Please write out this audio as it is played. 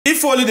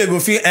If only they go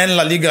fit end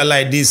La Liga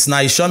like this,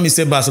 now it sure me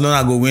say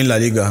Barcelona go win La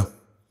Liga.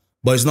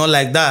 But it's not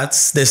like that.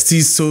 There's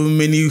still so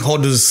many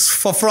hurdles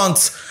for front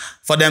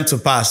for them to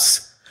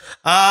pass.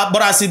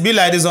 But as it be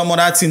like this,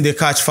 that team, they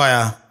catch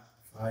fire.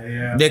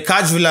 They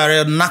catch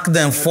Villarreal, knock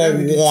them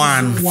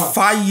 4-1.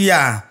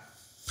 Fire.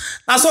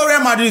 And so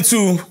Real Madrid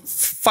too,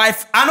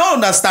 5. I don't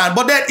understand.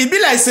 But then it be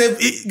like say,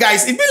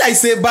 guys, it be like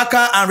say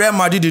Barca and Real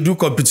Madrid, they do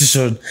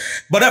competition.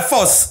 But then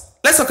first,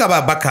 let's talk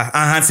about Barca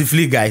and Hansi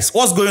Flick, guys.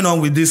 What's going on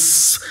with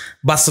this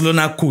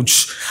Barcelona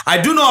coach? I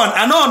don't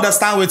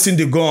understand what thing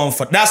they go on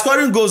for. They're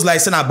scoring goals like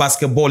saying a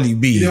basketball it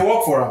be. They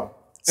work for him.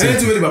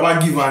 Anything with the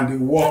Baba give and they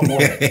work more.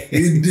 They work.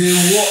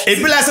 It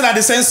be like saying that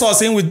the same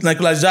source in with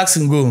Nicolas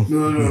Jackson go.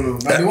 No.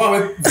 Like the one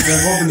where the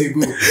company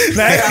go.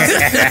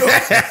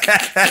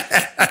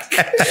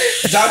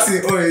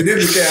 Jackson, they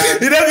became.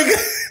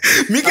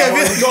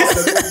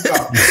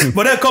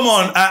 But then come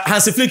on,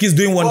 Hansi Flick is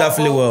doing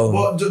wonderfully well.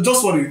 But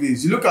just what it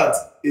is, you look at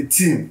a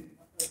team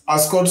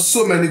has scored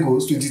so many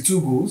goals,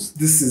 22 goals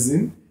this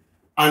season,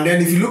 and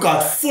then if you look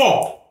at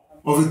 4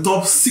 of the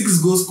top 6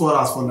 goal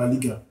scorers for La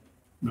Liga,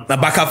 the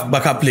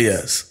backup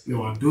players,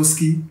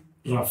 Lewandowski,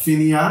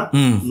 Rafinha,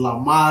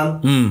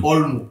 Lamar,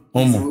 Olmo,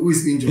 who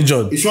is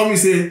injured. It showed me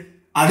say,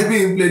 I didn't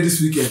even play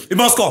this weekend. He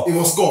must score. He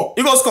must score.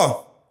 He must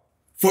score.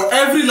 For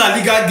every La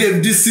Liga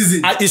game this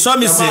season, it showed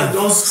me say,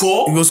 don't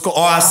score. He will score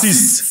or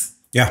assist.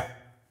 Yeah.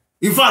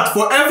 In fact,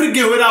 for every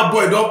game where that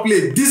boy don't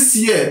play this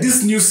year,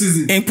 this new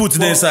season, input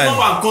the inside.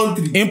 Club and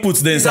country, input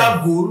the inside.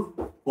 Either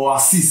goal or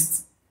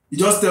assist. He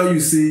just tell you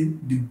say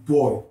the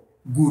boy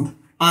good.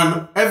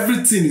 And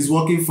everything is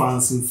working for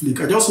Hansi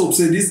Flick. I just hope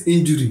say this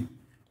injury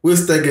we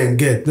Stegen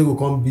get, they go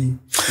come be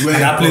where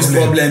that place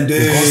problem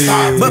there.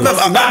 But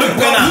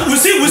we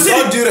see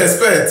all due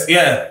respect.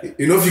 Yeah.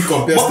 You know if you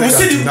compare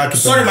Stegen to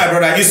sorry my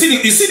brother, you see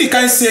the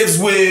kind of saves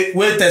where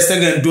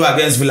Stegen do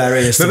against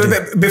Villarreal.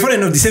 But before they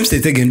know the same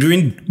Stegen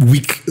during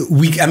week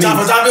I mean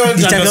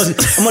the Champions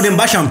some of them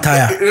bash am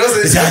tired.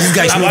 This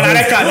guy is not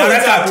that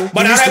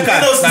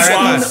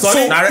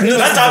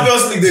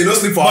Champions League they no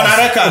sleep for us.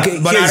 Okay,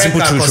 here's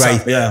simple truth,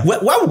 right? Yeah.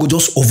 Why would go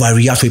just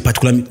overreact to a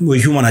particular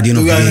human at the end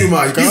of the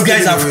day? These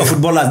guys are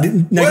footballers.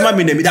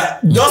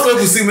 Just let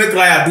me see make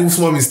Raya do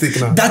small mistake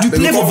now. That you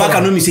play for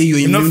Barca, no me say you're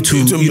immune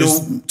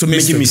to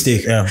making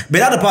mistake. Yeah. But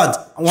that part,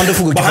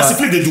 wonderful goalkeeper. But Hansi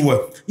Flick they do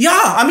well.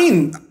 Yeah, I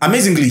mean,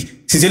 amazingly,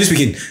 sincerely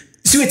speaking.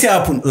 See what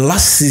happened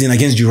last season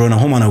against Girona,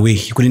 home and away.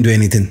 He couldn't do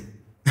anything.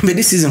 But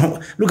this season,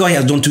 look how he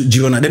has done to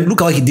Girona. Then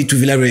look how he did to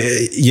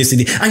Villarreal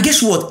yesterday. And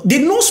guess what? They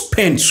don't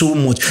spend so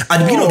much. At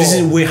the beginning of the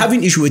season, we're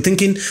having issue. We're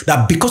thinking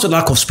that because of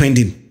lack of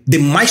spending, they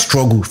might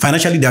struggle.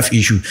 Financially, they have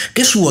issue.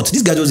 Guess what?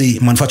 This guy was a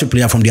manufactured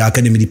player from the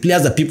academy. The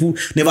players that people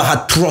never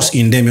had trust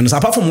in them. You know, so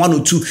apart from 1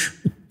 or 2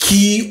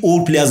 key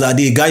old players are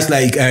there. Guys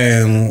like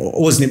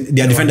what's his name?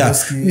 Their defender,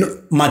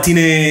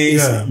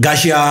 Martinez,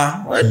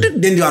 Garcia,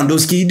 then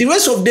Lewandowski. The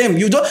rest of them,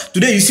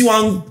 today you see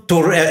one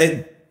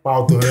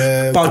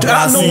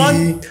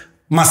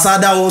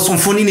Masada or some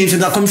funny names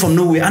that are coming from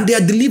nowhere, and they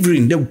are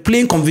delivering. They're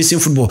playing convincing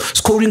football,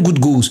 scoring good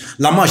goals.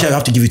 Lamar, I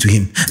have to give it to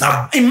him.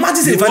 Now,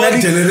 imagine they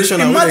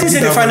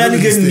finally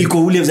get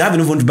Nico Williams. I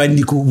haven't even to buy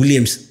Nico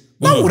Williams.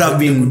 That would have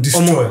been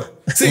destroyed.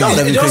 See,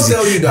 it just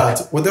tell you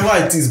that whatever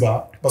it is,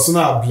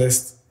 Barcelona are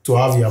blessed to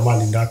have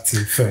Yamal in that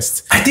team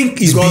first. I think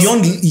it's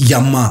beyond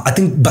Yamal. I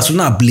think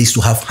Barcelona are blessed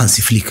to have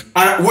Hansi Flick.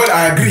 Well,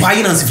 I agree.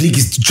 Buying Hansi Flick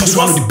is just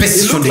one of the best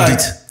decisions they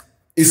did.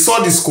 He saw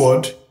the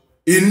squad.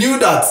 He knew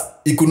that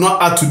he could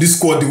not add to this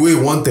squad the way he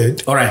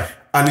wanted. All right.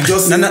 And he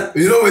just, you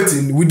know what,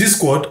 with this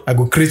squad, I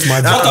go create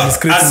magic. As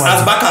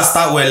Barca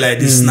start well like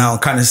this now,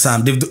 kind of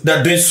Sam,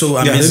 they're doing so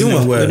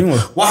amazingly well.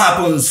 What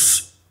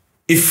happens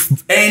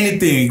if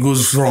anything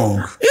goes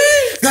wrong?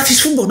 That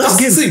is football. That's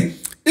game. See,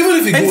 even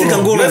if it goes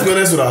wrong, let's be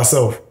honest with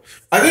ourselves.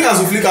 I think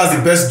Hansi Flick has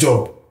the best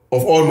job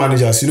of all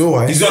managers. You know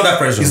why? He's not that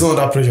pressure. He's not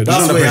that pressure.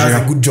 That's why he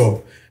has a good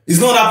job. It's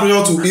not that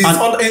pressure to.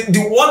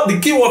 The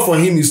key word for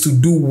him is to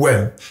do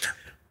well.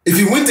 If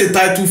he wins a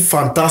title,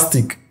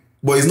 fantastic.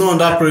 But he's not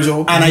under pressure.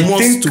 And I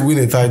think to win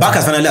a title.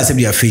 Barca finally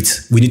accepted their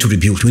fate. We need to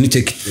rebuild. We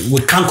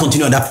can't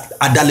continue at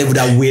that level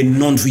that we're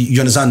known for. You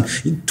understand?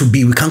 To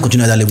be, we can't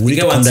continue at that level. We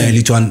need to come down a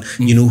little and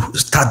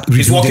start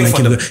rebuilding.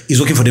 It's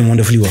working for them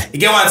wonderfully well. You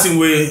get one thing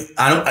where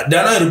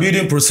they're not a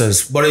rebuilding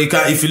process, but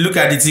if you look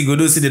at it,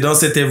 you see they don't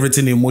set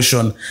everything in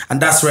motion,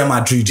 and that's Real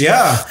Madrid.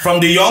 Yeah, from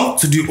the young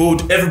to the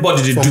old,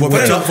 everybody they do.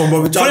 From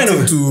Bobby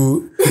Charlton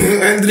to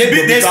they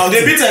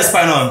beat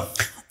Espanyol.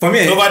 For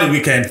me, over the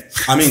weekend,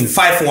 I mean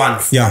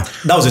 5-1. Yeah,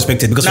 that was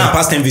expected because for the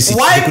past 10 visits,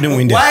 they couldn't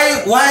win there.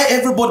 Why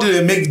everybody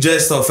they make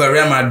jest of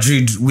Real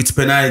Madrid with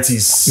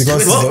penalties?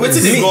 Because what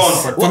is it going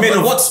for?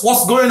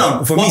 What's going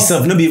on? For me,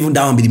 self, not even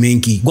that one be the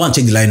main key. Go and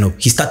check the lineup.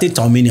 He started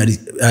Taumeni at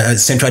the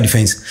central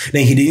defense.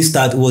 Then he didn't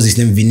start. What was his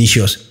name?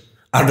 Vinicius.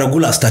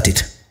 Arda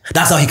started.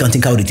 That's how he can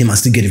think out the team and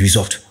still get the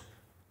result.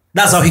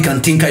 That's how he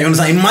can think. You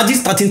understand? Imagine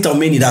starting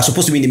Taumeni that's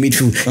supposed to be in the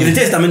midfield. If the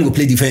test Taumeni go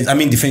play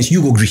defense,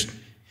 you go agree.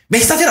 But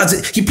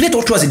he played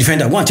all through as a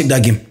defender. Go and check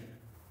that game.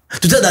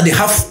 To tell that they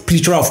have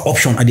plethora of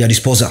options at their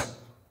disposal.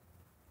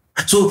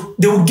 So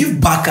they will give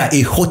Barca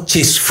a hot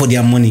chase for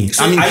their money.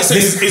 So I mean,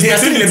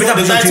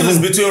 the title is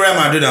between Real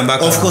Madrid and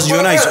Barca. Of course,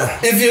 Girona is.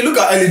 If you look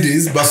at early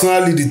days,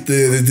 Barcelona lead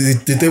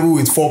the table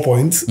with 4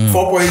 points.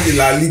 4 points in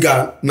La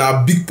Liga,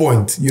 now big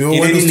point. You know,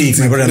 In any league,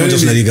 my brother, not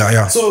just La Liga.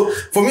 Yeah. So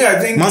for me, I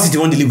think Man City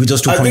won the league with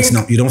just 2 points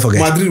now. You don't forget.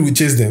 Madrid will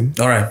chase them.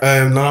 All right.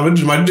 Now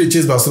Madrid they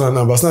chase Barcelona.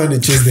 Now Barcelona they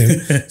chase them.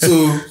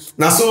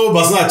 So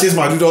Barcelona chase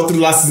Madrid all through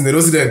last season. They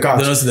don't see them catch.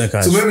 They don't see them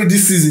catch. So maybe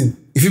this season,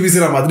 if you be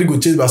saying that Madrid go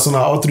chase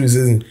Barcelona all through the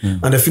season,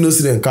 and they don't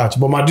see them catch,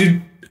 but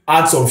Madrid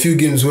had some few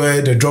games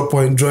where they drop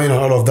point, drawing and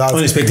all of that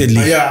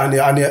unexpectedly.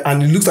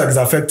 And it looks like it's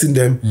affecting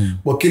them.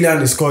 But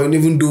Kylian is scoring,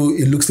 even though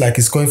it looks like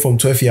he's scoring from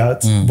 12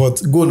 yards.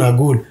 But goal na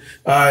goal.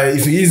 If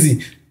it's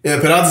easy.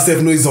 Penalty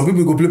safe no, some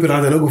people go play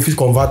penalty and not go fit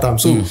convert them.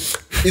 So it's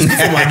good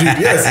for Madrid.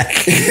 Yes,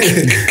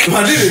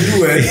 Madrid they do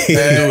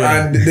well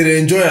and they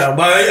enjoy it.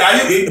 But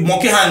are you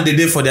monkey hand they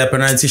did for their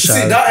penalty shot?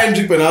 See that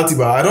entry penalty,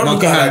 but I don't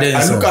look at like,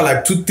 I look at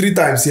like 2-3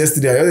 times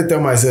yesterday. I just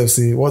tell myself,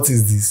 say, what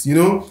is this? You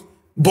know.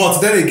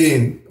 But then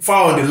again,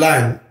 far on the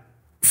line.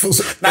 Now,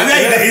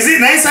 is it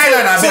nice side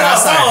or not?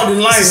 Far on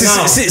the line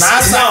now.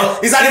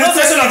 Is that the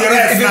discretion of the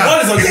ref? If the ball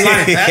is on the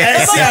line,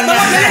 It's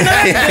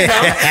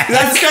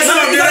the discretion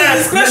of the ref.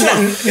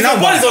 If the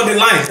ball is on the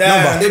line,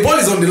 the ball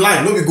is on the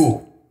line. No, we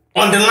go.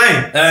 On the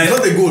line,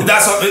 not the goal.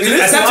 That's it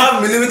needs to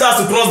have millimeters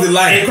to cross the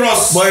line.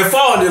 But if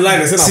far on the line,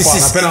 they say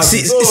a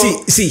penalty.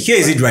 See, here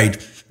is it right.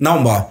 Now,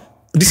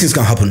 these things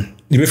can happen.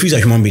 The referees are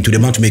human beings, they're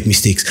bound to make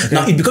mistakes. Okay.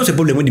 Now, it becomes a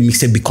problem when the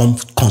mistake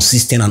becomes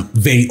consistent and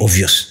very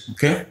obvious.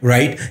 Okay.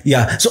 Right?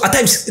 Yeah. So at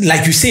times,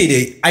 like you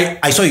say,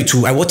 I saw it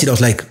too. I watched it. I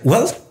was like,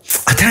 well,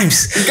 at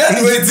times. You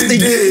can't wait till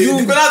it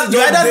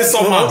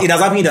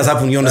has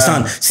happened. You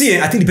understand? Yeah. See,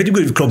 I think the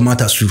pedigree of the club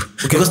matters too.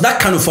 Okay. Because that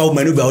kind of foul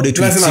might not be out there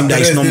to a team that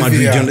is not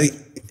Madrid.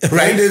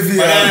 Right? And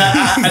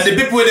the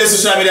people with the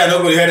social media are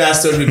not going to hear that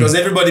story because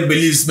everybody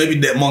believes maybe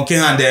the monkey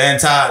hand they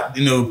enter,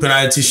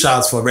 penalty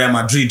shots for Real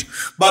Madrid.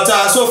 But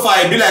so far,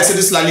 it be like say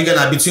this La Liga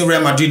now between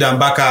Real Madrid and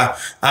Barca.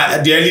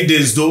 At the early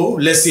days though,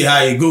 let's see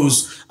how it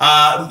goes.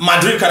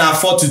 Madrid can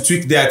afford to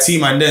tweak their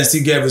team and then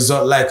still get a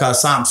result like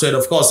Sam said.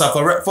 Of course,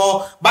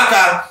 for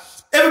Barca,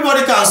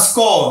 everybody can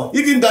score.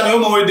 Even Daniel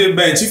Moore they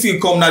bench. If you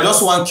come now,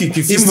 just one kick.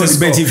 If you still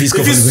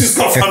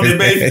score from the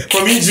bench,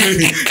 from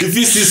injury, if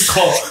you still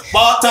score.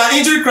 But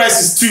injury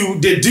crisis too,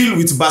 they deal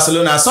with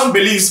Barcelona. Some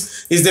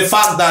believes is the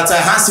fact that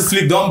Hansi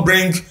Flick don't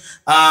bring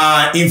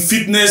in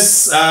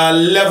fitness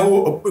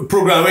level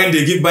program when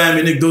they give Bayern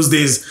Munich those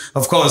days,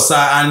 of course,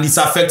 and it's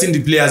affecting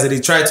the players that they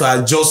try to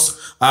adjust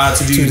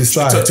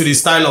to the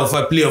style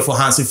of play for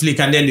Hansi Flick,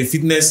 and then the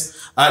fitness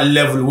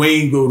level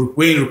Wayne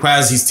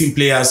requires his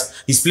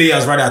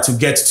players rather to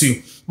get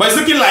to. But it's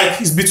looking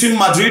like it's between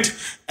Madrid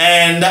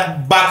and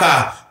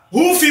Barca. Who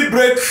will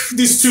break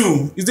these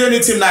two? Is there any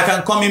team that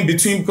can come in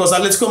between? Because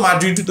Atletico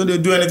Madrid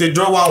don't do anything.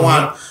 Draw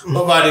 1-1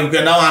 over the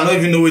weekend. Now I don't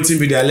even know what team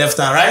with their left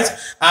hand, right?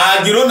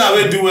 Girona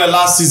will do well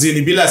last season.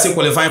 It be like say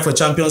qualifying for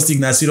Champions League.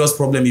 Now serious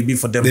problem it be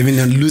for them. They've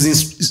been losing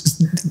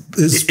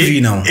spree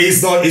now.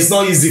 It's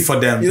not easy for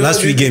them.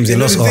 Last 3 games they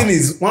lost all. The thing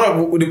is,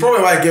 the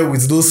problem I get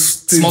with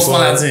those teams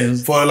smaller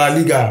teams for La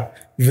Liga,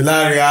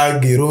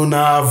 Villarreal,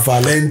 Girona,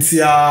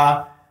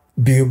 Valencia,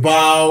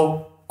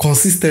 Bilbao.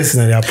 Consistency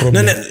is their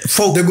problem.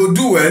 They go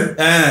do well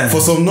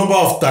for some number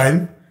of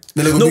time.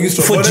 Then they go begin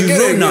strong. For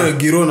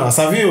Girona,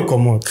 Savio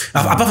come out.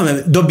 Apart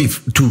from Dobby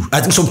too,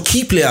 I think some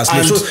key players.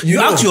 So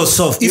you ask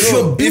yourself if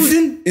you're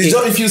building.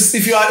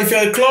 If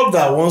you're a club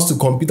that wants to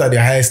compete at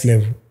the highest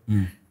level,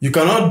 you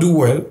cannot do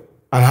well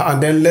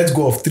and then let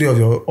go of 3 of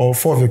your or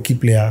 4 of your key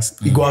players.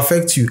 It go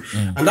affect you,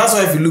 and that's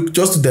why if you look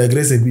just to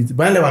digress a bit,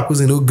 Bayern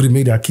Leverkusen no agree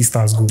make their key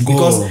stars go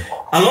because.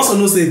 And also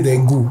no say if they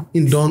go,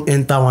 in don't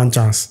enter one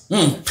chance. All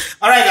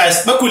right,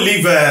 guys. Let's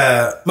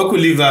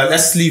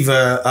leave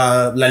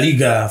La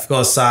Liga. Of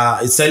course,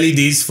 it's early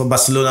days for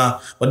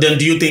Barcelona. But then,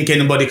 do you think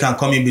anybody can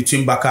come in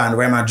between Barca and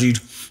Real Madrid?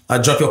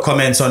 Drop your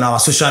comments on our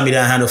social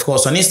media and of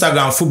course on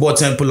Instagram, Football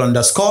Temple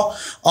 _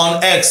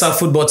 on X,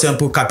 Football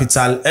Temple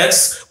capital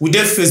X. We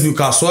did Facebook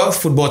as well,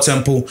 Football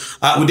Temple.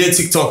 We did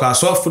TikTok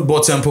as well,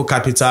 Football Temple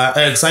capital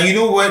X. And you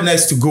know where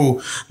next to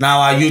go now?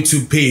 Our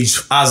YouTube page,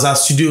 Azar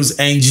Studios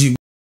NG.